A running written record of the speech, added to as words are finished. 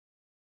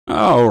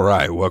All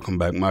right, welcome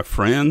back, my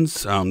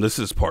friends. This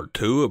is part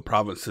two of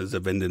Provinces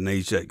of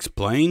Indonesia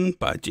Explained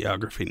by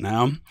Geography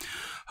Now.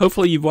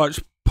 Hopefully, you've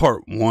watched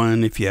part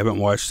one. If you haven't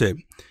watched it,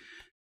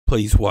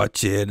 please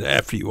watch it.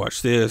 After you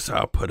watch this,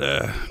 I'll put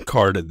a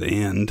card at the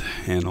end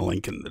and a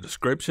link in the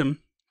description.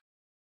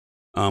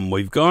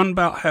 We've gone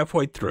about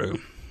halfway through,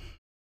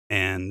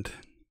 and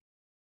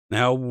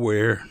now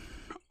we're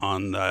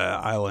on the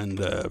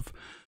island of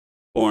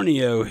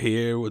Borneo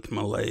here with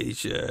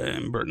Malaysia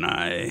and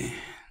Brunei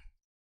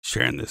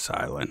sharing this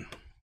island.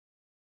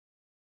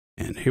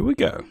 And here we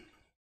go.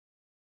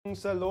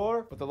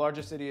 Salor, but the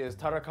largest city is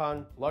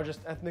Tarakan.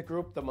 Largest ethnic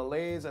group, the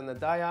Malays and the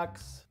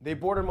Dayaks. They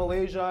border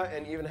Malaysia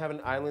and even have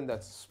an island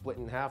that's split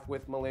in half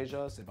with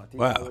Malaysia,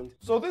 Sebati Island.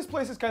 So this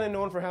place is kind of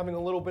known for having a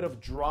little bit of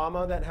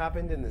drama that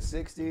happened in the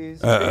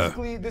 60s.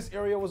 Basically, this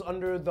area was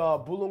under the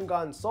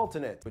Bulungan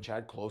Sultanate, which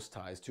had close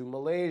ties to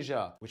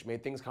Malaysia, which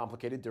made things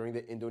complicated during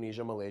the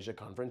Indonesia-Malaysia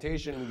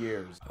confrontation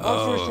years.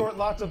 Long story short,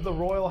 lots of the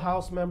royal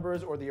house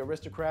members or the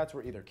aristocrats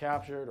were either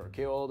captured or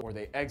killed, or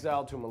they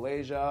exiled to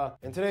Malaysia.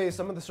 And today,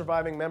 some of the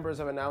surviving members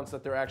have announced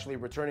that they're actually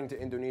returning to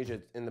Indonesia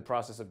in the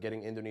process of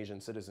getting Indonesian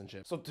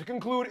citizenship. So to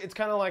conclude, it's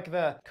kind of like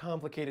the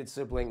complicated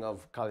sibling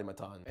of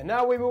Kalimantan. And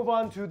now we move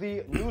on to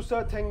the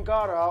Nusa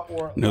Tenggara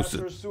or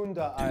Lesser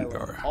Sunda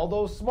Island.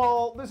 Although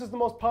small, this is the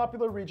most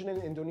popular region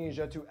in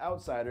Indonesia to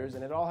outsiders,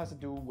 and it all has to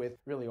do with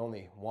really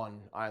only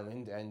one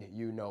island, and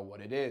you know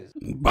what it is.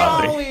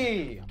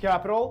 Bali!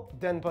 Capital,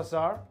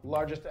 Denpasar.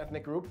 Largest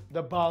ethnic group,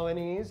 the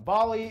Balinese.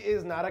 Bali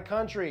is not a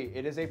country.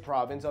 It is a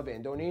province of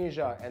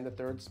Indonesia and the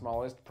third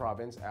smallest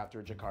province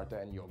after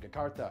Jakarta and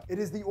Yogyakarta. It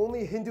is the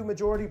only Hindu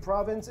majority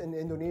province in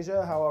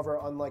Indonesia. However,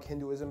 unlike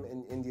Hinduism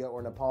in India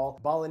or Nepal,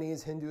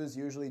 Balinese Hindus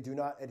usually do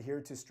not adhere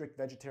to strict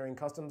vegetarian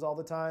customs all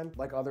the time.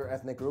 Like other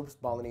ethnic groups,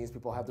 Balinese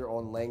people have their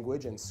own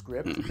language and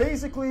script.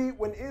 Basically,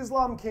 when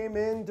Islam came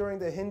in during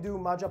the Hindu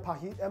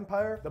Majapahit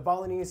Empire, the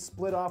Balinese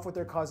split off with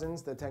their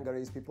cousins, the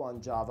Tenggarese people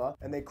on Java,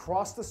 and they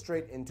crossed the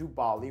strait into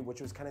Bali, which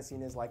was kind of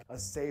seen as like a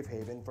safe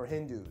haven for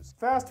Hindus.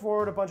 Fast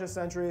forward a bunch of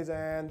centuries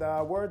and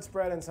word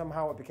spread, and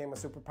somehow it became a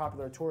super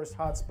popular tourist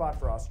hotspot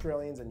for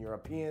Australians and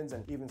Europeans,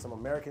 and even some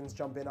Americans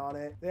jump in on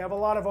it. They have a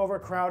lot of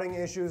overcrowding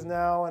issues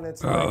now, and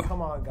it's like,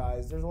 come on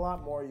guys, there's a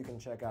lot more you can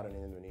check out in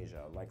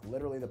Indonesia, like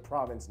literally the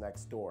province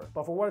next door.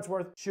 But for what it's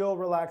worth, chill,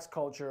 relaxed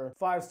culture,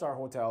 5-star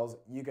hotels,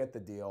 you get the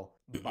deal.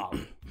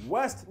 Bali.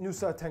 West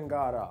Nusa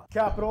Tenggara.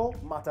 Capital,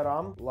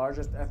 Mataram.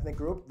 Largest ethnic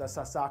group, the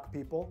Sasak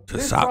people.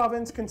 This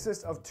province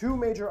consists of two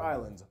major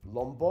islands,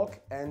 Lombok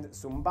and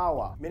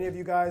Sumbawa. Many of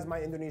you guys, my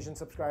Indonesian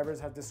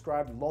subscribers, have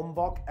described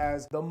Lombok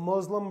as the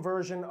Muslim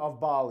version of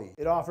Bali.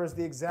 It offers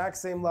the exact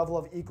same level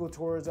of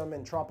ecotourism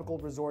and tropical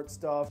resort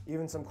stuff,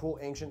 even some cool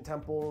ancient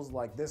temples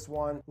like this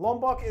one.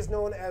 Lombok is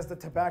known as the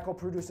tobacco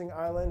producing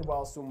island,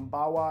 while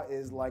Sumbawa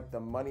is like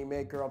the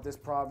moneymaker of this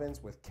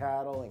province with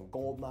cattle and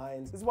gold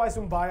mines. This is why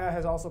Sumbawa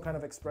has also kind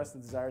of expressed the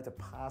desire to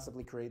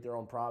possibly create their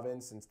own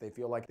province, since they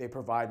feel like they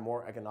provide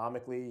more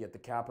economically, yet the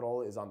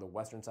capital is on the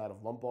western side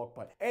of Lombok.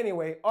 But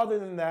anyway, other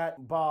than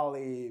that,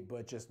 Bali,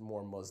 but just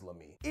more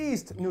Muslim-y.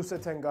 East Nusa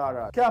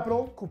Tenggara.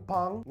 Capital,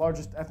 Kupang.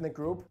 Largest ethnic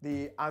group,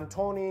 the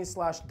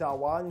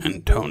Antoni/Dawan.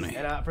 Antoni.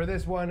 And for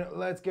this one,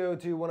 let's go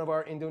to one of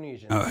our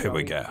Indonesians. Oh, here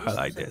we go. I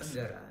like this.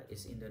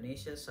 Is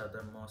Indonesia's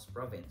southernmost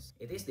province.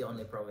 It is the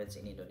only province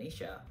in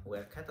Indonesia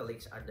where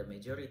Catholics are the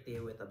majority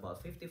with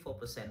about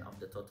 54% of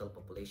the total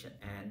population.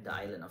 And the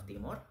island of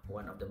Timor,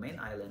 one of the main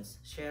islands,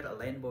 share a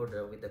land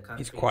border with the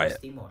country of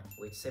Timor,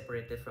 which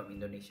separated from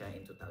Indonesia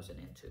in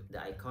 2002. The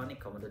iconic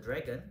Komodo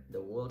dragon,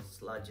 the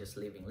world's largest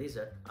living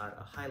lizard, are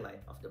a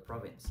highlight of the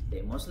province.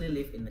 They mostly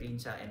live in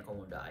Rinca and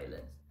Komodo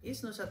Islands.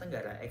 East Nusa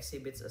Tenggara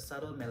exhibits a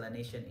subtle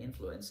Melanesian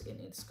influence in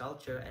its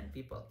culture and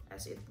people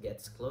as it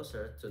gets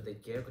closer to the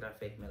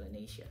geographic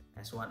Melanesia.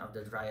 As one of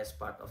the driest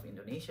part of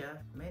Indonesia,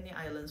 many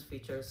islands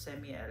feature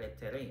semi-arid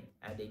terrain,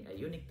 adding a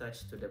unique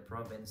touch to the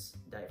province's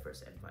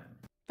diverse environment.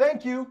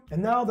 Thank you.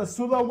 And now the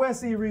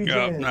Sulawesi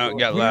region. No,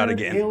 got loud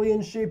again.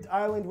 Alien-shaped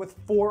island with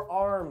 4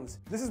 arms.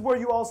 This is where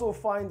you also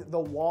find the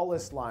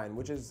Wallace line,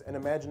 which is an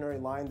imaginary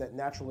line that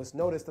naturalists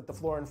notice that the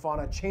flora and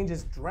fauna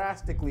changes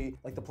drastically,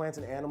 like the plants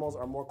and animals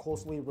are more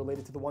closely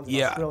related to the ones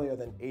in Australia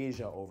than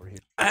Asia over here.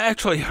 I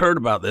actually heard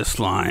about this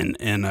line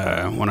in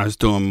when I was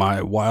doing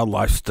my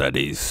wildlife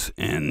studies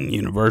in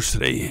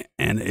university,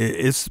 and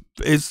it's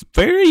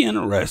very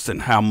interesting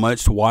how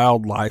much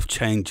wildlife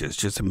changes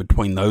just in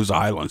between those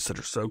islands that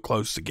are so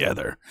close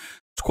together.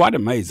 It's quite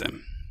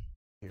amazing.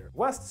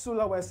 West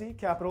Sulawesi,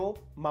 capital,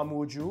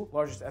 Mamuju.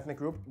 Largest ethnic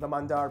group, the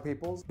Mandar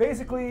peoples.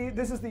 Basically,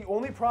 this is the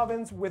only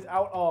province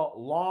without a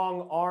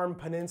long arm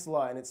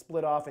peninsula, and it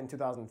split off in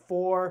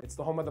 2004. It's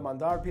the home of the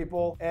Mandar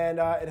people, and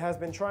it has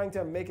been trying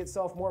to make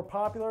itself more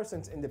popular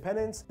since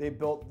independence. They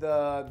built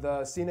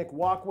the scenic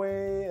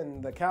walkway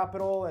and the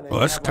capital, and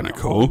that's kind of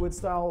cool.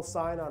 Hollywood-style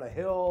sign on a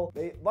hill.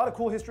 A lot of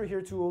cool history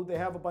here too. They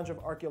have a bunch of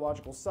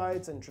archaeological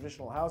sites and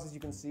traditional houses you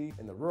can see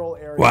in the rural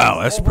areas. Wow,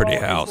 that's a pretty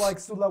house. It's like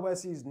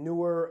Sulawesi's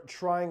newer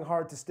trying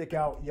hard to stick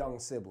out young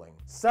sibling.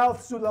 South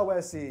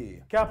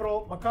Sulawesi,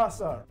 capital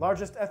Makassar,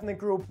 largest ethnic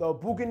group, the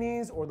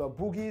Buginese or the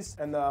Bugis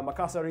and the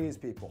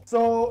Makassarese people.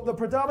 So the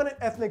predominant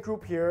ethnic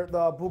group here,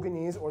 the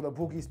Buginese or the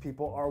Bugis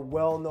people, are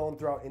well known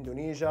throughout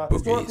Indonesia.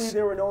 Historically,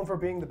 they were known for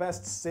being the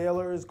best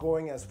sailors,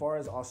 going as far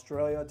as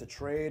Australia to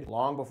trade,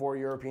 long before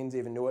Europeans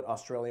even knew what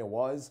Australia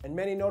was. And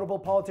many notable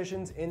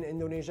politicians in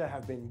Indonesia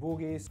have been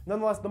Bugis.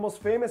 Nonetheless, the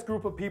most famous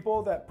group of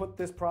people that put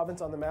this province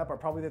on the map are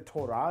probably the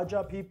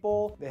Toraja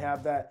people. They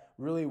have that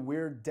really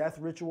weird death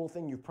ritual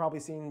thing. You've probably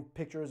seen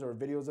pictures or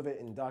videos of it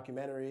in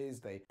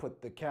documentaries. They put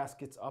the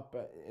caskets up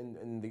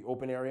in the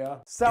open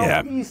area.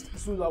 Southeast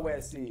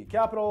Sulawesi,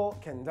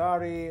 capital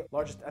Kendari,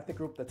 largest ethnic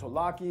group the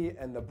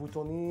Tolaki and the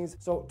Butonese.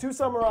 So to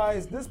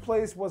summarize, this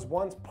place was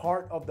once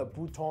part of the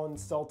Buton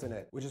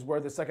Sultanate, which is where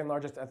the second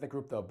largest ethnic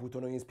group, the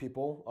Butonese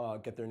people,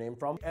 get their name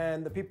from.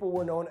 And the people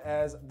were known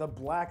as the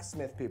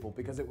blacksmith people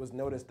because it was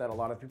noticed that a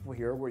lot of people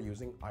here were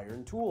using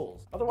iron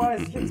tools.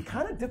 Otherwise, it's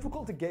kind of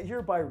difficult to get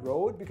here by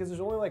road because there's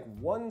only like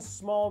one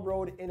small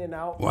road in and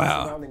out from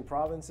surrounding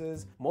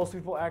provinces. Most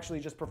people actually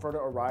just prefer to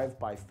arrive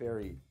by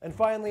ferry. And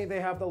finally,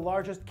 they have the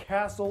largest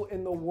castle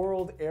in the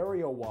world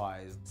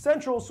area-wise.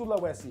 Central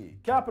Sulawesi,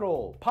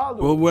 capital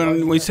Palu. Well,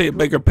 when we see a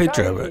bigger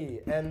picture of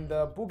it. And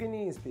the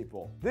Buginese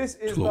people. This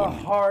is the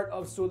heart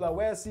of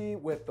Sulawesi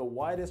with the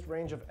widest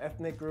range of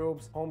ethnic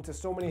groups, home to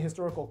so many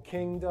historical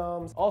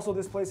kingdoms. Also,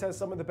 this place has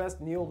some of the best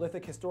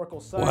Neolithic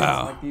historical sites,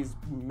 like these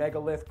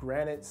megalith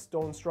granite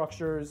stone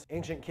structures,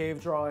 ancient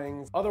cave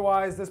drawings.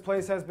 Otherwise, this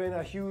place has been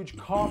a huge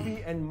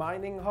coffee and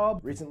mining hub.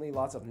 Recently,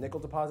 lots of nickel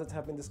deposits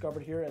have been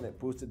discovered here and it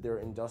boosted their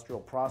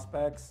industrial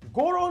prospects.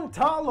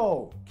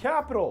 Gorontalo,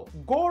 capital,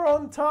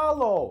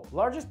 Gorontalo,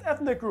 largest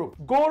ethnic group,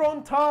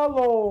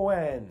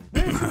 Gorontaloan.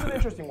 This is an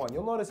interesting one.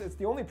 You'll notice it's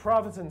the only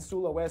province in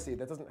Sulawesi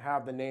that doesn't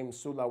have the name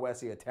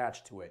Sulawesi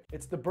attached to it.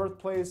 It's the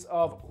birthplace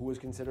of who is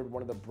considered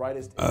one of the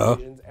brightest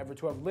Indonesians ever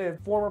to have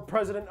lived, former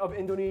president of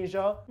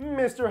Indonesia,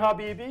 Mr.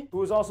 Habibie,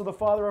 who is also the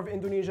father of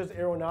Indonesia's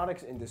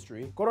aeronautics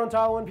industry.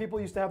 Gorontaloan people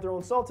used to have their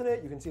own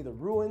sultanate. You can see the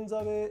ruins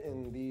of it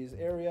in these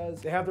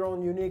areas. They have their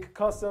own unique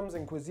customs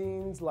and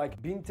cuisines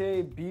like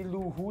binte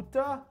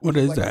biluhuta. What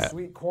is like that? A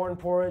sweet corn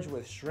porridge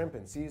with shrimp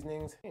and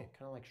seasonings. Kind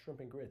of like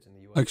shrimp and grits in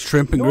the U.S. Like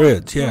shrimp and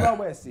grits, yeah.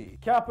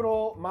 Sulawesi,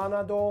 capital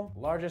Manado,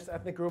 largest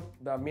ethnic group,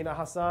 the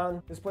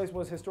Minahasan. This place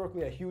was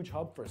historically a huge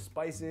hub for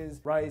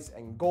spices, rice,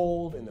 and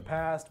gold in the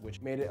past,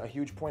 which made it a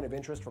huge point of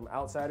interest from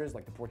outsiders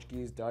like the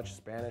Portuguese, Dutch,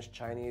 Spanish,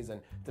 Chinese,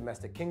 and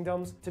domestic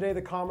kingdoms. Today,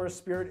 the commerce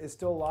spirit is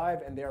still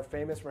alive, and they are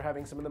famous for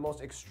having some of the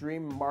most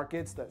extreme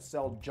markets that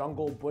sell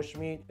jungle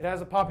bushmeat. It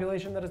has a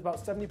population that is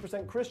about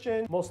 70%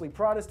 Christian, mostly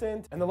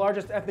Protestant, and the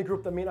largest ethnic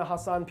group, the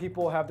Minahasan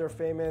people, have their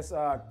famous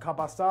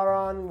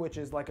kabasaran, which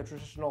is like a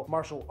traditional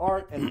martial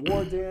art and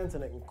war dance,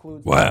 and it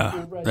includes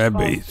that'd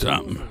be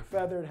something.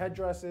 Feathered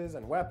headdresses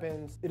and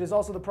weapons. It is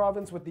also the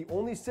province with the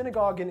only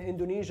synagogue in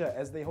Indonesia,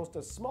 as they host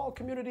a small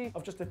community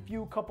of just a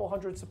few couple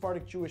hundred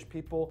Sephardic Jewish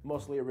people,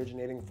 mostly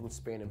originating from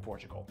Spain and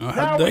Portugal.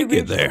 How'd they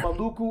get there? The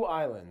Maluku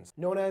Islands,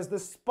 known as the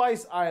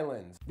Spice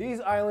Islands. These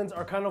islands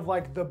are kind of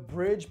like the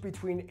bridge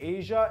between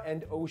Asia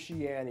and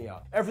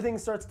Oceania. Everything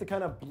starts to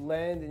kind of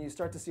blend, and you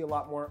start to see a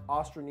lot more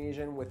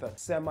Austronesian with a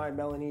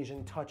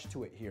semi-Melanesian touch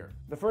to it here.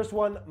 The first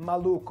one,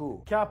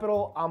 Maluku,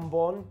 capital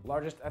Ambon,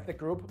 largest ethnic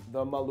group,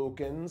 the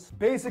Malukans.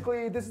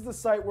 Basically, this is the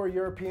site where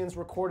Europeans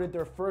recorded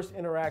their first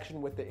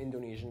interaction with the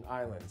Indonesian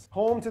islands.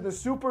 Home to the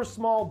super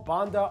small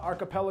Banda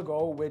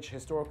Archipelago, which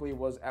historically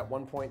was at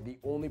one point the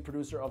only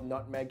producer of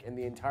nutmeg in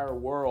the entire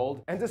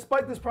world. And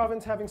despite this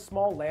province having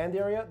small land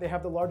area, they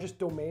have the largest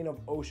domain of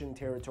ocean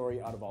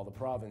territory out of all the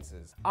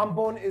provinces.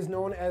 Ambon is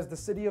known as the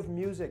city of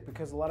music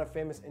because a lot of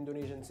famous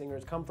Indonesian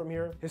singers come from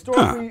here.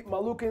 Historically,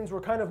 Malukans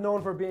were kind of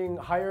known for being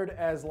hired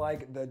as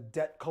like the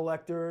debt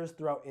collectors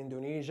throughout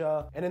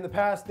Indonesia. And in the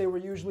past, they were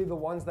usually the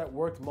ones that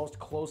worked most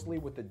closely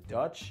with the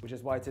Dutch, which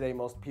is why today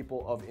most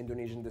people of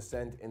Indonesian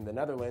descent in the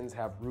Netherlands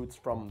have roots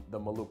from the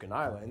Moluccan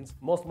Islands.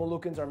 Most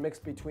Moluccans are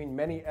mixed between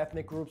many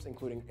ethnic groups,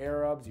 including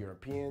Arabs,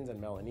 Europeans, and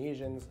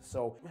Melanesians.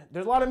 So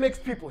there's a lot of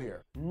mixed people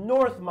here.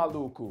 North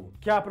Maluku,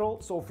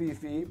 capital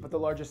Sofifi, but the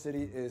largest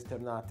city is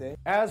Ternate.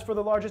 As for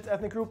the largest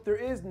ethnic group, there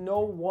is no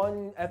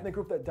one ethnic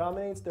group that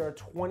dominates. There are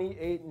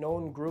 28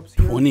 known groups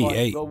here.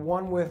 28. The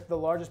one with the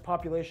largest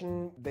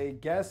population, they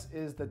guess,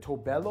 is the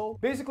Tobelo.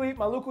 Basically,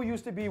 Maluku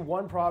used to be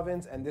one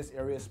province, and this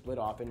area split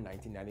off in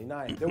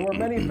 1999. There were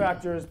many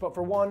factors, but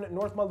for one,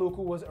 North Maluku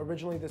was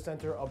originally the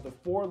center of the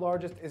 4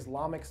 largest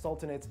Islamic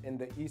sultanates in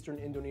the eastern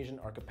Indonesian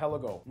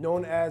archipelago,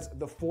 known as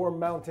the 4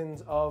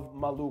 Mountains of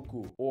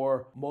Maluku,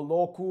 or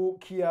Moloku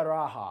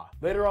Kiaraha.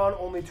 Later on,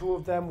 only 2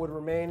 of them would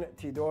remain,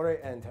 Tidore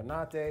and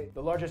Ternate.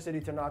 The larger city,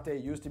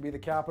 Ternate, used to be the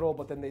capital,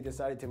 but then they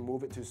decided to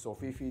move it to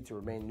Sofifi to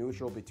remain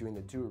neutral between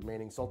the 2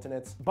 remaining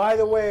sultanates. By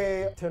the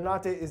way,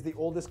 Ternate is the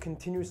oldest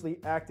continuously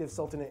active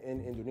sultanate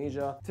in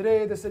Indonesia.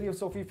 Today, the city of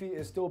Sofifi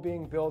is still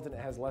being built, and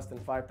it has less than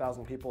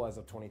 5,000 people as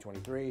of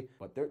 2023.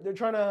 But they're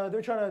trying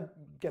to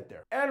get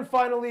there. And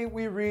finally,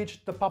 we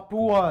reach the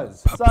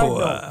Papuas. Papua. Side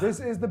note, this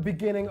is the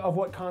beginning of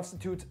what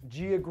constitutes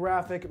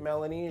geographic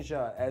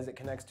Melanesia, as it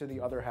connects to the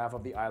other half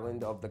of the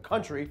island of the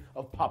country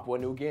of Papua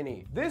New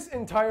Guinea. This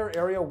entire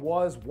area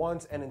was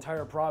once an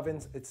entire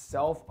province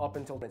itself up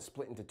until it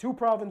split into two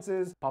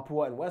provinces,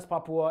 Papua and West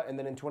Papua, and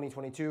then in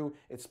 2022,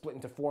 it split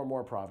into 4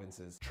 more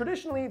provinces.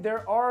 Traditionally,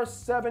 there are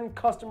 7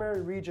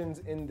 customary regions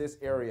in this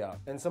area,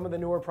 and some of the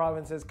newer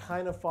provinces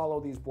kind of follow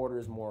these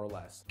borders more or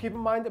less. Keep in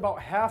mind,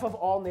 about half of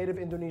all native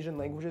Indonesian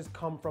languages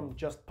come from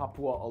just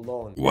Papua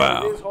alone.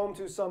 Wow. It is home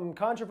to some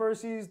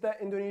controversies that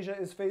Indonesia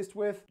is faced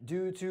with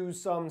due to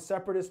some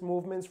separatist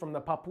movements from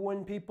the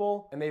Papuan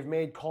people, and they've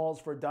made calls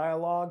for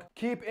dialogue.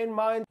 Keep in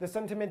mind, the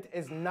sentiment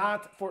is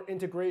not for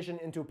integration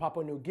into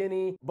Papua New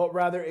Guinea, but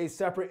rather a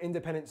separate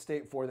independent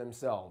state for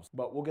themselves.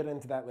 But we'll get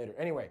into that later.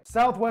 Anyway,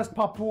 Southwest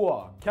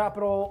Papua,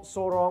 capital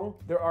Sorong.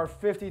 There are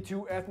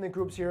 52 ethnic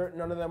groups here.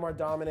 None of them are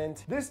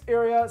dominant. This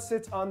area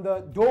sits on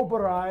the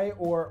Doberai,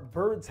 or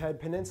Bird's Head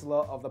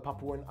Peninsula of the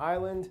Papuan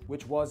island,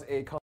 which was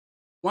a...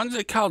 When's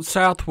it called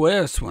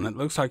Southwest when it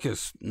looks like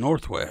it's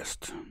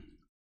Northwest?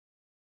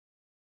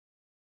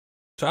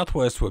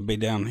 Southwest would be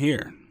down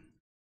here.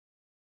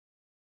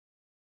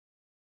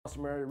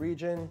 Customary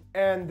region,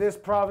 and this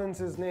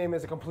province's name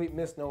is a complete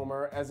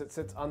misnomer as it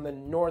sits on the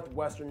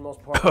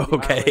northwesternmost part of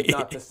the island,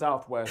 not the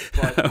southwest,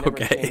 but it never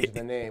changed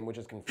the name, which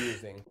is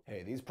confusing.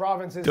 Hey, these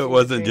provinces so it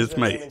wasn't just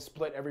me. And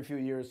split every few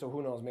years, so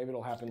who knows, maybe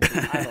it'll happen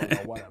soon. I don't know,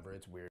 whatever,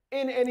 it's weird.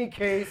 In any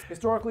case,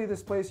 historically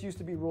this place used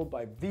to be ruled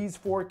by these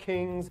 4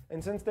 kings,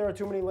 and since there are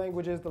too many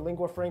languages, the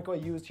lingua franca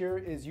used here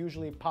is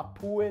usually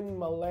Papuan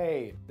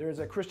Malay. There's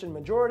a Christian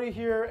majority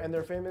here, and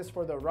they're famous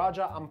for the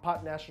Raja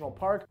Ampat National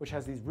Park, which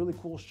has these really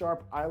cool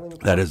sharp islands.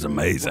 That is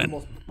amazing.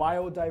 One of the most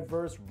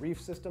biodiverse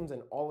reef systems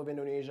in all of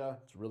Indonesia.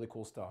 It's really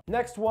cool stuff.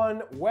 Next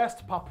one,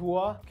 West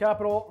Papua,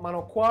 capital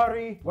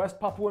Manokwari. West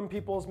Papuan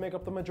peoples make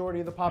up the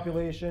majority of the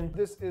population.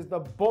 This is the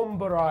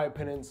Bomberai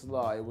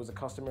Peninsula. It was a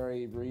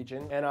customary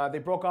region, and they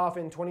broke off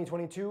in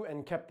 2022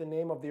 and kept the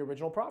name of the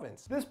original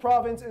province. This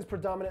province is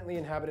predominantly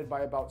inhabited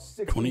by about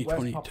 60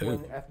 West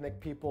Papuan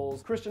ethnic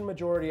peoples, Christian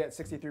majority at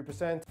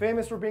 63%,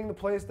 famous for being the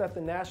place that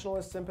the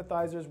nationalist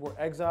sympathizers were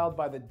exiled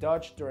by the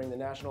Dutch during the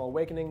National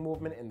Awakening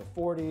movement in the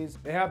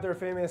 40s. They have their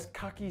famous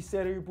Kaki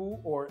Seribu,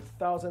 or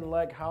Thousand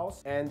Leg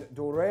House, and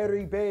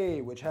Doreri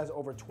Bay, which has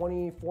over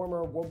 20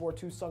 former World War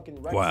II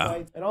sunken wreck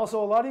sites. And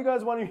also, a lot of you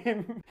guys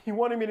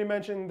wanted me to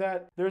mention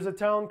that there's a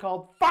town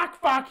called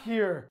Fak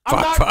here.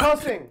 I'm not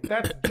cussing.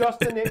 That's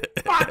just the name.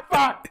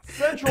 Fak.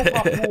 Central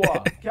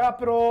Papua.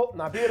 Capital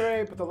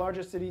Nabire, but the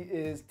largest city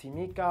is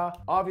Timika.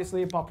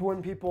 Obviously,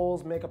 Papuan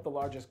peoples make up the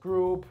largest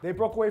group. They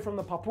broke away from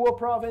the Papua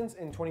province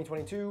in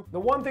 2022. The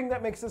one thing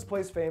that makes this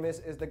place famous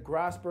is the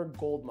Grasberg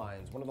gold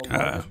mines, one of the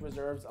largest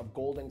reserves of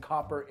gold and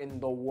copper in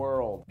the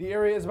world. The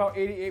area is about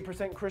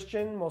 88%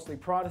 Christian, mostly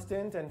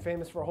Protestant, and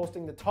famous for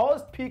hosting the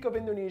tallest peak of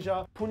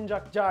Indonesia,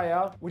 Puncak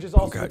Jaya, which is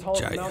also the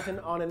tallest mountain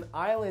on an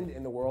island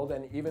in the world,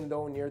 and even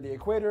though near the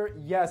equator,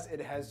 yes,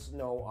 it has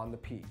snow on the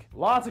peak.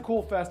 Lots of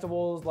cool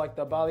festivals like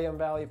the Baliam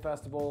Valley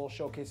Festival,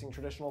 showcasing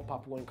traditional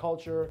Papuan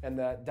culture, and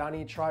the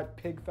Dani Tribe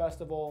Pig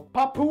Festival.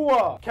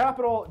 Papua,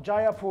 capital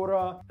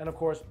Jayapura, and of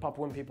course,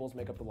 Papuan peoples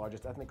make up the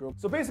largest ethnic group.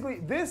 So basically,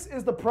 this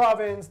is the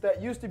province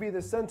that used to be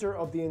the center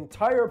of the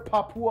entire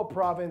Papua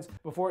province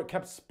before it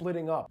kept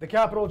splitting up. The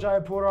capital,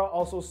 Jayapura,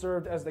 also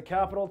served as the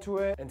capital to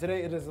it, and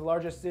today it is the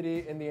largest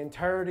city in the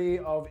entirety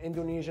of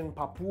Indonesian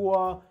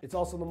Papua. It's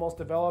also the most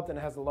developed and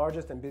has the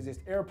largest and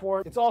busiest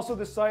airport. It's also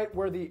the site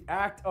where the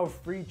Act of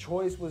Free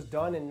Choice was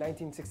done in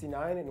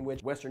 1969, in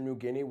which Western New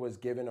Guinea was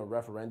given a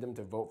referendum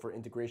to vote for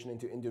integration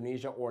into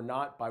Indonesia or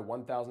not by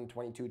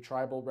 1,022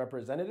 tribal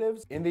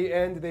representatives. In the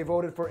end, they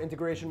voted for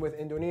integration with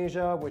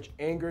Indonesia, which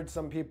angered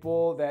some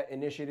people that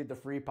initiated the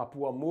Free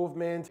Papua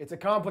movement. It's a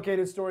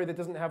complicated story that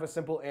doesn't have a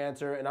simple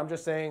answer, and I'm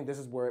just saying this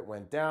is where it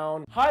went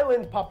down.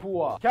 Highland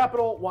Papua,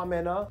 capital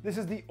Wamena. This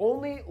is the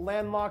only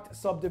landlocked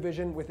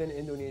subdivision within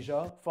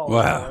Indonesia,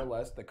 following more or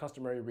less the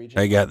customary region.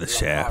 They got the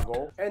shaft.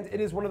 And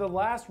it is one of the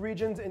last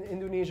regions in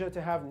Indonesia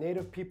to have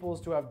native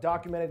peoples to have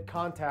documented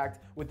contact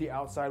with the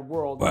outside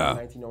world in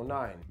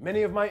 1909.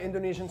 Many of my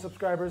Indonesian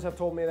subscribers have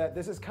told me that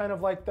this is kind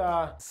of like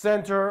the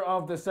center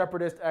of the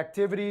separatist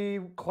activity.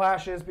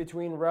 Clashes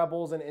between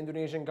rebels and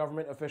Indonesian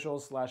government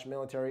officials /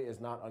 military is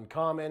not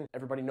uncommon.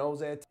 Everybody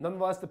knows it.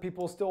 Nonetheless, the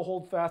people still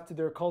hold fast to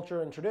their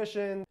culture and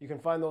tradition. You can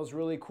find those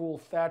really cool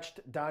thatched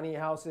Dani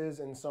houses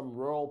in some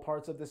rural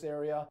parts of this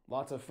area.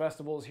 Lots of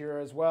festivals here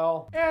as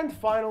well. And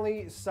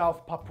finally,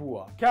 South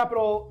Papua,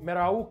 capital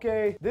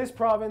Merauke. This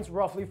province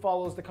roughly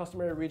follows the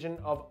customary region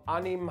of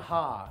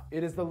Animha.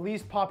 It is the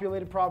least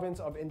populated province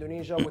of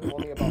Indonesia with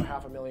only about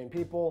 500,000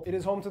 people. It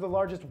is home to the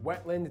largest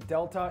wetland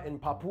delta in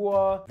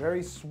Papua.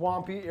 Very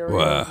swampy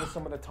areas with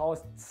some of the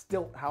tallest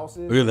stilt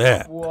houses. buildings Look at in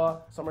that.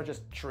 Papua. Some are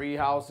just tree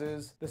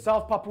houses. The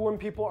South Papuan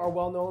people are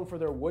well known for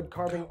their wood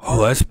carving.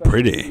 Oh, that's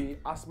pretty. The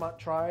Asmat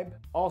tribe.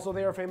 Also,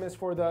 they are famous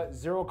for the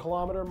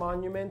 0-kilometer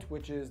monument,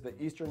 which is the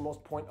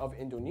easternmost point of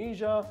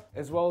Indonesia,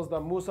 as well as the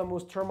Musa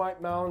Mus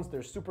termite mounds.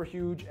 They're super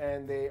huge,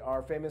 and they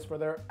are famous for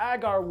their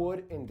agar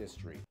wood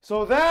industry.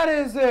 So that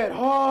is it.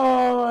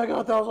 Oh my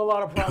God, that was a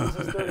lot of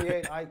provinces.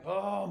 38.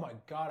 Oh my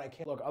God, I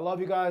can't. Look, I love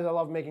you guys. I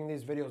love making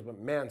these videos, but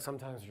man,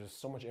 sometimes there's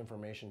just so much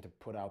information to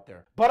put out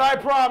there. But I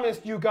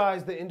promised you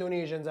guys, the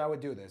Indonesians, I would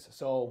do this.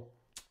 So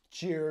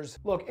cheers.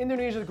 Look,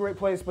 Indonesia is a great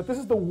place, but this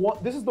is the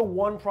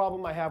one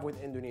problem I have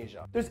with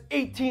Indonesia. There's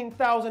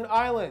 18,000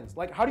 islands.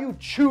 Like, how do you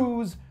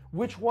choose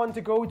which one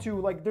to go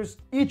to? Like,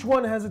 each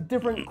one has a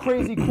different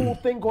crazy cool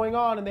thing going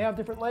on, and they have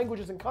different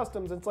languages and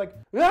customs. And it's like,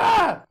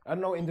 ah! I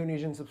don't know,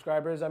 Indonesian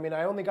subscribers. I mean,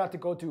 I only got to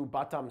go to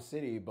Batam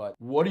City, but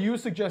what do you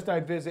suggest I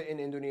visit in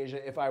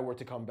Indonesia if I were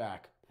to come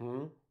back?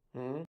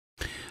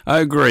 I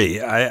agree.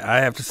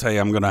 I have to say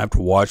I'm going to have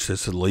to watch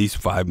this at least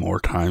 5 more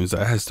times.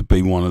 That has to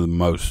be one of the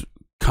most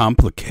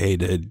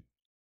complicated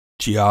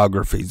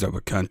geographies of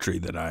a country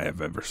that I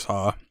have ever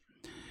saw.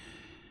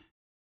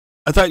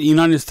 I thought the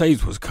United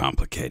States was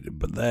complicated,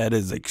 but that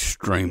is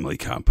extremely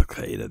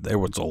complicated. There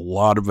was a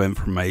lot of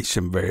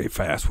information very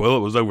fast. Well,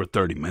 it was over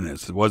 30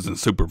 minutes. It wasn't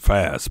super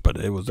fast, but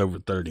it was over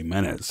 30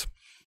 minutes.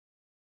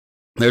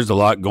 There's a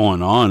lot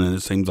going on, and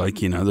it seems like,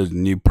 there's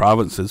new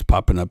provinces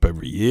popping up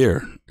every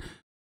year.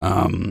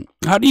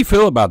 How do you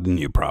feel about the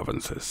new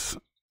provinces?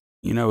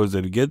 Is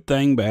it a good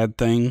thing, bad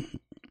thing?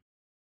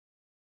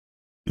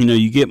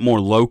 You get more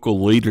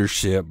local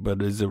leadership,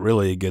 but is it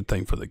really a good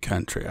thing for the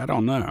country? I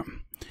don't know.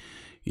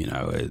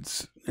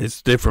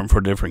 It's different for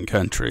different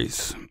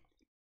countries.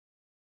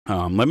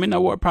 Let me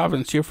know what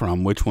province you're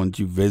from, which ones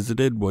you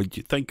visited, what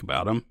you think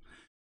about them.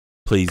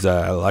 Please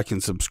like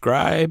and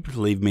subscribe.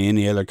 Leave me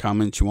any other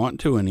comments you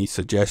want to, any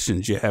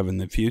suggestions you have in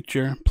the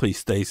future. Please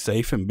stay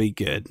safe and be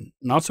good,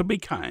 and also be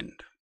kind.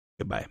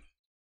 Goodbye.